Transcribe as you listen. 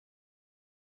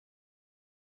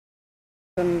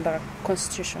on the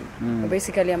constitution.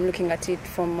 Basically, I'm looking at it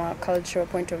from a cultural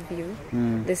point of view.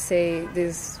 They say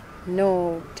there's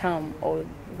no term or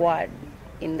word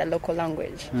in the local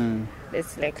language.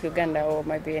 It's like Uganda or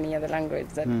maybe any other language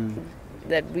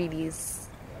that really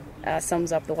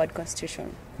sums up the word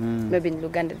constitution. Maybe in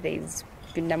Uganda there's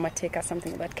Bindamateka,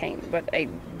 something of that kind. But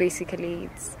basically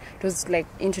it was like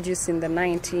introduced in the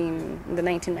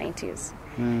 1990s.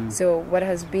 So what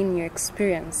has been your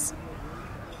experience,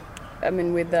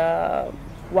 with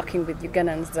working with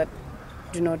Ugandans that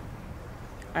do not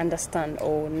understand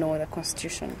or know the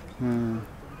constitution?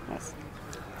 Yes.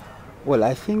 Well,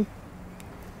 I think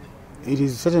it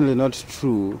is certainly not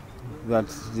true that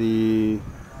the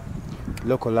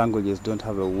local languages don't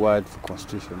have a word for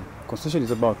constitution. Constitution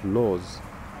is about laws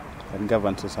that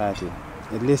govern society.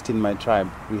 At least in my tribe,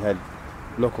 we had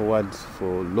local words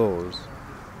for laws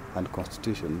and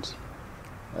constitutions.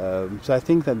 So I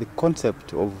think that the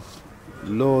concept of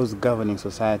laws governing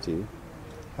society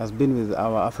has been with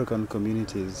our African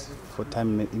communities for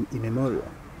time immemorial.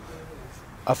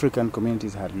 African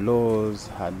communities had laws,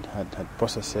 had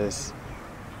processes.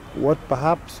 What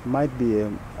perhaps might be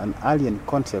an alien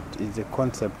concept is the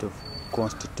concept of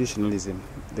constitutionalism,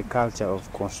 the culture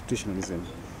of constitutionalism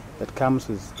that comes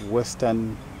with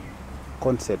Western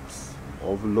concepts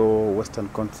of law, Western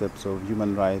concepts of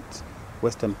human rights,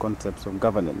 Western concepts of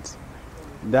governance.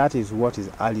 That is what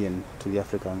is alien to the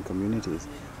African communities.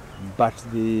 But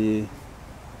the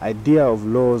idea of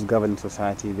laws governing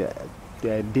society,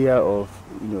 the idea of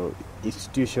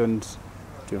institutions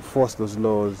to enforce those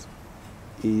laws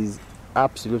is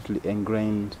absolutely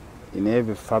ingrained in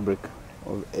every fabric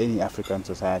of any African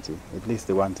society, at least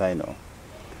the ones I know.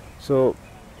 So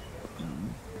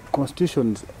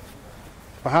constitutions,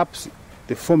 perhaps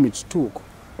the form it took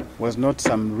was not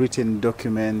some written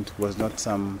document, was not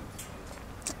some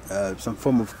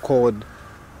form of code,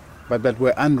 but that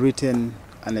were unwritten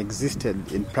and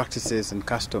existed in practices and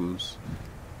customs.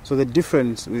 So the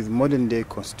difference with modern day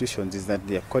constitutions is that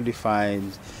they are codified,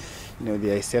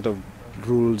 there are a set of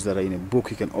rules that are in a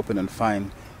book you can open and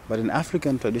find. But in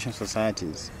African traditional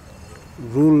societies,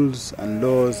 rules and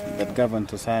laws that govern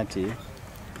society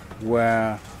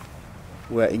were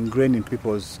ingrained in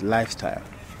people's lifestyle,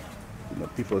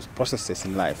 people's processes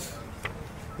in life.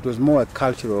 It was more a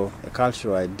cultural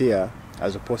idea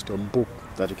as opposed to a book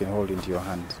that you can hold into your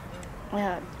hand.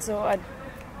 Yeah. So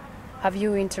have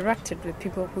you interacted with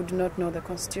people who do not know the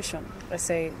constitution? Let's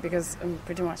say, because I'm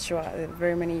pretty much sure there are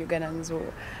very many Ugandans who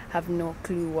have no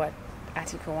clue what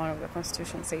Article 1 of the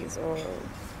Constitution says or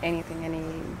any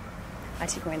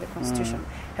article in the Constitution.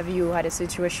 Have you had a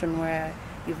situation where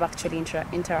you've actually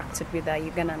interacted with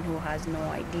a Ugandan who has no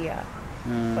idea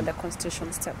what the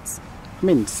Constitution states?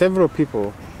 Several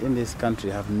people in this country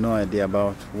have no idea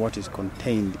about what is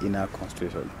contained in our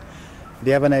Constitution.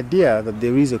 They have an idea that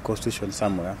there is a Constitution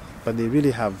somewhere, but they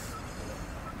really have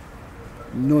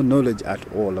no knowledge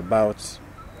at all about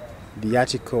the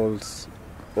articles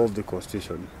of the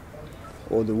Constitution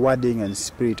or the wording and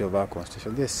spirit of our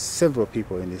Constitution. There's several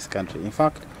people in this country. In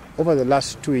fact, over the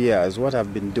last 2 years, what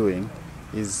I've been doing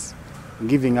is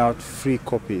giving out free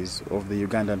copies of the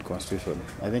Ugandan Constitution.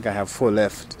 I think I have 4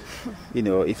 left.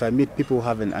 If I meet people who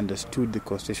haven't understood the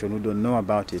Constitution, who don't know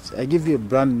about it, I give you a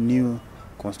brand new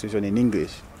Constitution in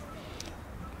English.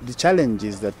 The challenge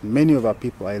is that many of our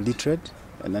people are illiterate,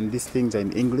 and then these things are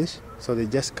in English, so they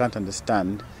just can't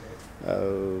understand.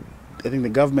 I think the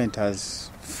government has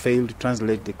failed to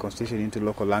translate the Constitution into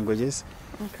local languages.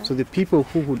 Okay. So the people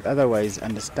who would otherwise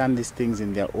understand these things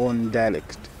in their own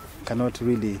dialect cannot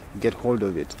really get hold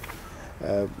of it.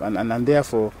 And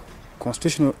therefore,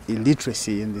 constitutional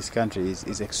illiteracy in this country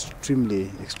is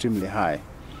extremely, extremely high.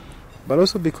 But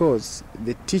also because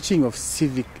the teaching of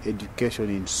civic education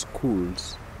in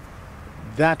schools,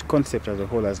 that concept as a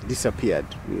whole has disappeared.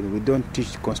 We don't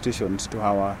teach constitutions to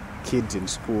our kids in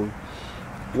school.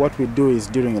 What we do is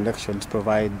during elections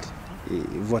provide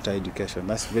voter education.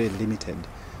 That's very limited.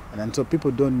 And so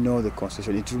people don't know the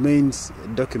Constitution. It remains a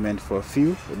document for a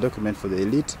few, a document for the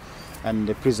elite, and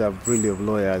the preserve really of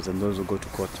lawyers and those who go to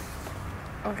court.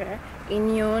 Okay.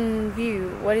 In your own view,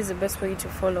 what is the best way to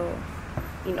follow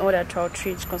in order to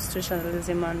outreach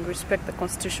constitutionalism and respect the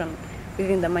Constitution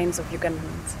within the minds of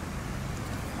Ugandans?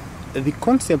 The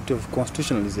concept of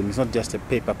constitutionalism is not just a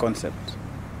paper concept.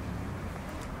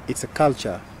 It's a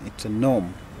culture, it's a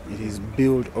norm. It is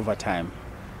built over time.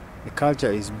 The culture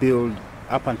is built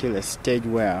up until a stage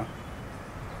where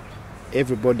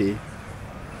everybody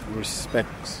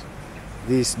respects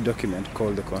this document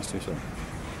called the Constitution.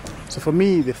 So for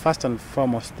me, the first and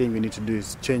foremost thing we need to do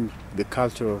is change the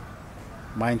cultural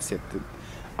mindset.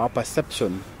 our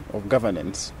perception of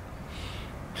governance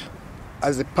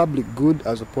as a public good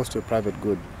as opposed to a private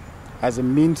good, as a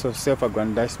means of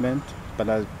self-aggrandizement,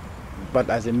 but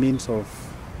as a means of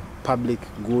public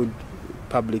good,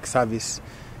 public service.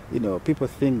 People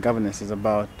think governance is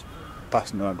about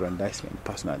personal aggrandizement,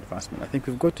 personal advancement. I think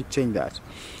we've got to change that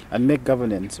and make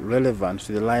governance relevant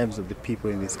to the lives of the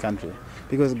people in this country.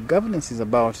 Because governance is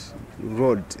about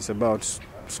roads, it's about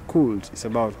schools, it's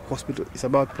about hospitals, it's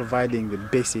about providing the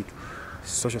basic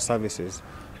social services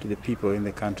to the people in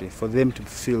the country, for them to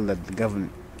feel that the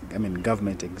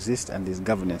government exists and there's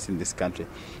governance in this country.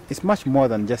 It's much more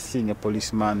than just seeing a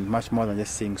policeman, much more than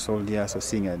just seeing soldiers or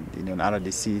seeing an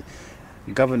RDC.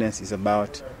 Governance is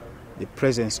about the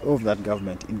presence of that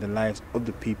government in the lives of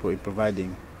the people in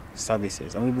providing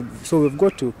services. So we've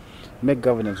got to make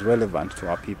governance relevant to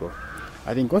our people.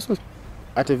 I think also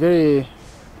at a very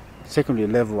secondary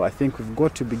level, I think we've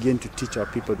got to begin to teach our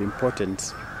people the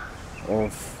importance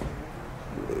of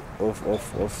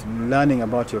learning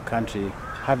about your country,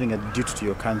 having a duty to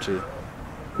your country.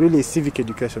 Really, civic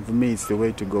education for me is the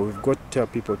way to go. We've got to tell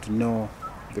people to know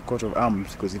the coat of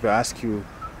arms, because if I ask you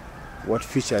what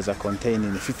features are contained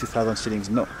in a 50,000 shillings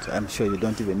note, I'm sure you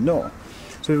don't even know.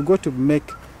 So we've got to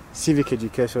make civic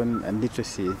education and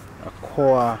literacy a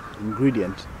core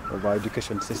ingredient of our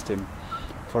education system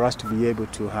for us to be able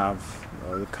to have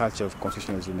the culture of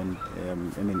constitutionalism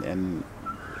and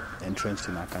entrenched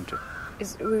in our country.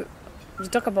 You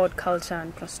talk about culture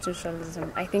and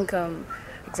constitutionalism. I think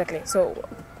exactly. So,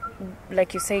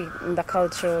 like you say, in the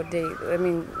culture,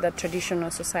 the traditional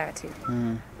society,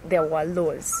 there were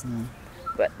laws.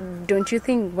 But don't you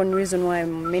think one reason why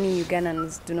many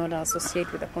Ugandans do not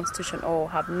associate with the constitution or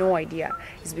have no idea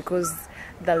is because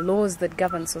the laws that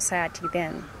govern society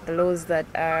then, the laws that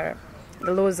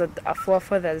our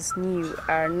forefathers knew,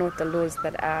 are not the laws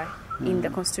that are in the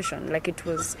constitution? Like, it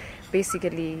was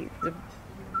basically the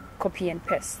copy and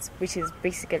paste, which is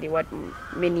basically what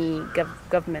many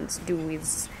governments do,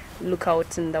 is look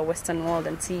out in the Western world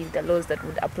and see the laws that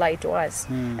would apply to us,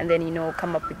 and then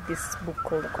come up with this book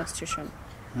called the Constitution.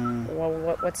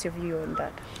 What's your view on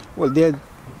that? Well,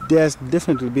 there's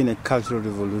definitely been a cultural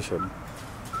revolution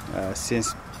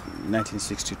since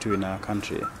 1962 in our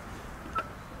country.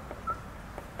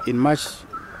 In much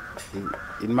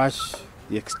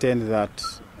the extent that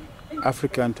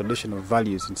African traditional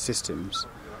values and systems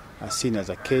are seen as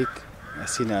archaic, are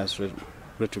seen as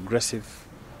retrogressive,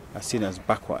 are seen as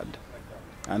backward,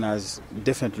 and has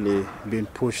definitely been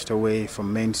pushed away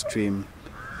from mainstream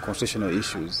constitutional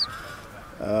issues.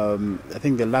 I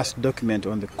think the last document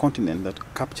on the continent that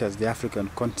captures the African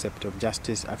concept of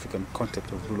justice, African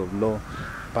concept of rule of law,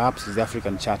 perhaps is the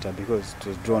African Charter, because it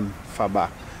was drawn far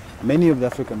back. Many of the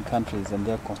African countries and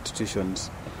their constitutions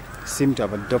seem to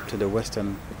have adopted a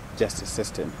Western justice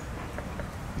system.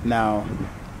 Now,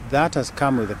 that has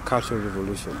come with a cultural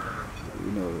revolution.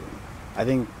 I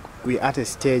think we're at a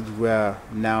stage where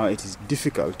now it is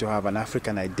difficult to have an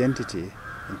African identity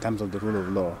in terms of the rule of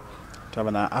law, to have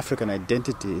an African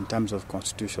identity in terms of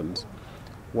constitutions.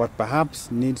 What perhaps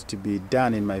needs to be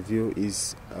done, in my view,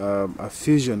 is a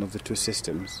fusion of the two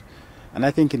systems. And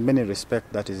I think in many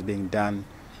respects that is being done,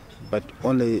 but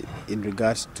only in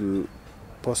regards to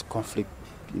post-conflict,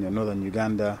 northern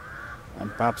Uganda,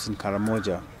 and perhaps in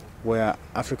Karamoja, where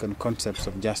African concepts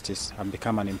of justice have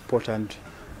become an important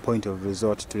point of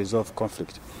resort to resolve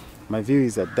conflict. My view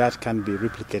is that can be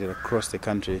replicated across the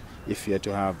country if we are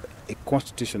to have a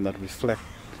constitution that reflects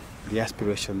the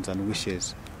aspirations and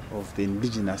wishes of the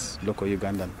indigenous local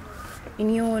Ugandan.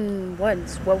 In your own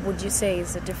words, what would you say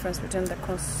is the difference between the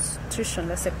constitution,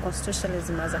 let's say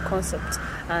constitutionalism as a concept,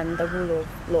 and the rule of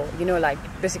law? Like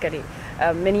basically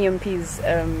many MPs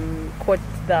quote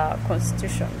the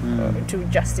constitution to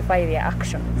justify their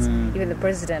actions. Even the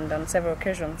president on several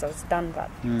occasions has done that.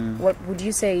 What would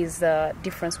you say is the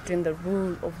difference between the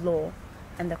rule of law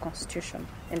and the constitution,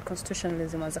 and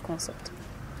constitutionalism as a concept?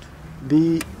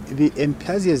 The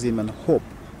enthusiasm and hope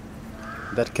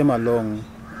that came along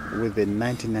with the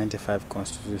 1995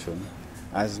 Constitution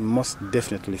has most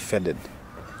definitely faded,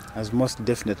 has most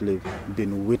definitely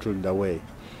been whittled away,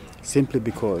 simply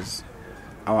because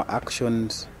our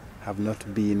actions have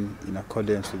not been in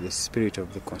accordance with the spirit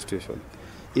of the Constitution,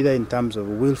 either in terms of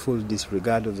willful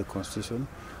disregard of the Constitution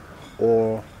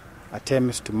or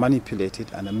attempts to manipulate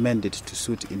it and amend it to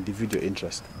suit individual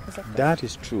interests. Exactly. That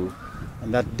is true,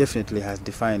 and that definitely has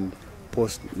defined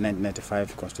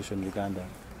post-1995 Constitution Uganda.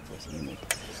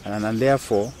 And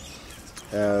therefore,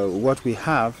 what we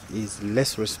have is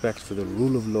less respect for the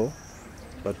rule of law,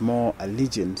 but more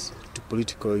allegiance to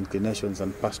political inclinations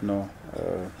and personal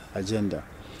agenda.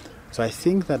 So I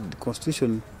think that the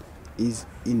Constitution is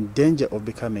in danger of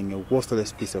becoming a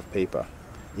worthless piece of paper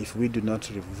if we do not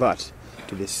revert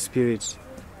to the spirit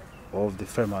of the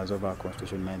framers of our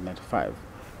Constitution in 1995.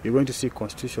 We're going to see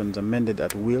constitutions amended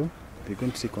at will. We're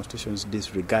going to see constitutions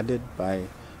disregarded by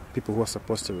people who are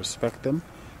supposed to respect them.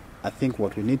 I think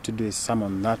what we need to do is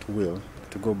summon that will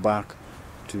to go back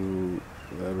to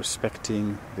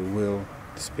respecting the will,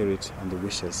 the spirit, and the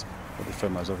wishes of the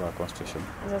framers of our Constitution.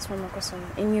 That's one more question.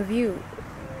 In your view,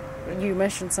 you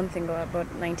mentioned something about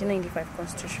 1995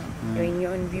 Constitution. In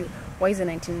your own view, why is the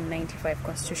 1995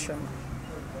 Constitution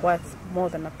worth more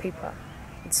than a paper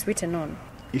it's written on?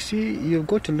 You see, you've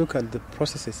got to look at the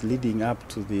processes leading up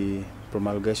to the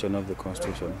promulgation of the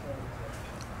Constitution.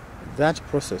 That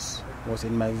process was,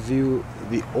 in my view,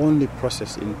 the only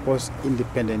process in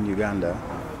post-independent Uganda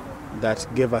that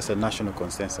gave us a national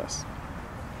consensus.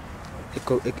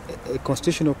 A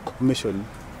constitutional commission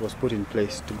was put in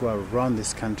place to go around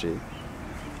this country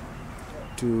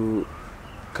to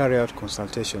carry out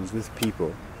consultations with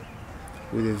people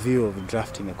with a view of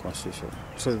drafting a constitution.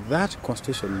 So that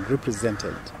constitution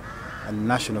represented a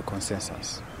national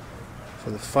consensus.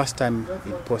 For the first time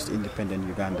in post-independent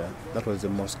Uganda, that was the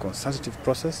most consultative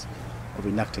process of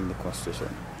enacting the constitution.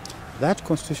 That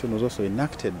constitution was also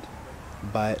enacted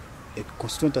by a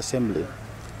constituent assembly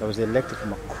that was elected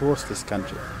from across this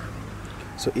country.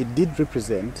 So it did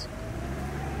represent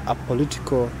a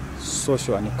political,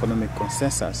 social, and economic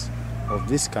consensus of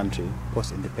this country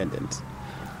post-independence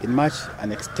in much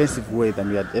an extensive way than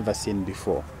we had ever seen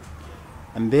before.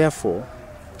 And therefore,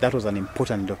 that was an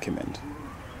important document.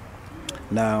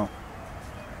 Now,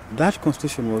 that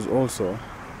constitution was also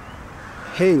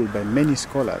hailed by many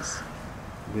scholars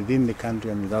within the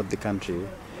country and without the country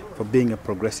for being a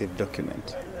progressive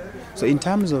document. So in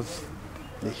terms of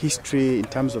the history, in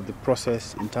terms of the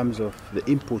process, in terms of the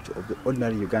input of the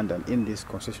ordinary Ugandan in this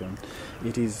constitution,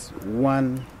 it is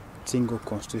one single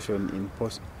constitution in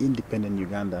post-independent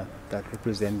Uganda that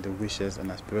represents the wishes and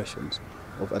aspirations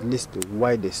of at least the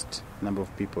widest number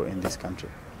of people in this country.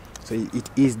 So it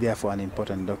is therefore an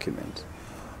important document.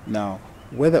 Now,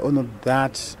 whether or not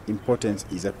that importance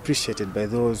is appreciated by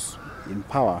those in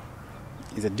power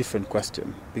is a different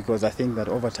question, because I think that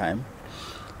over time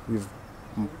we've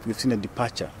seen a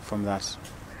departure from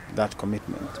that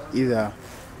commitment, either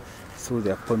through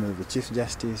the appointment of the Chief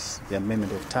Justice, the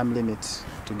amendment of term limits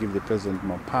to give the President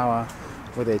more power,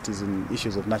 whether it is in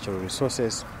issues of natural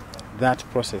resources. That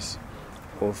process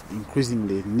of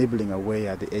increasingly nibbling away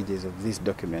at the edges of this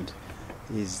document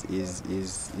is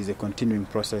a continuing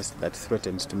process that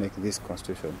threatens to make this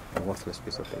Constitution a worthless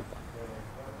piece of paper.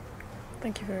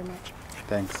 Thank you very much.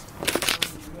 Thanks.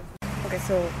 Okay,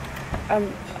 so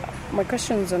my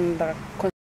questions on the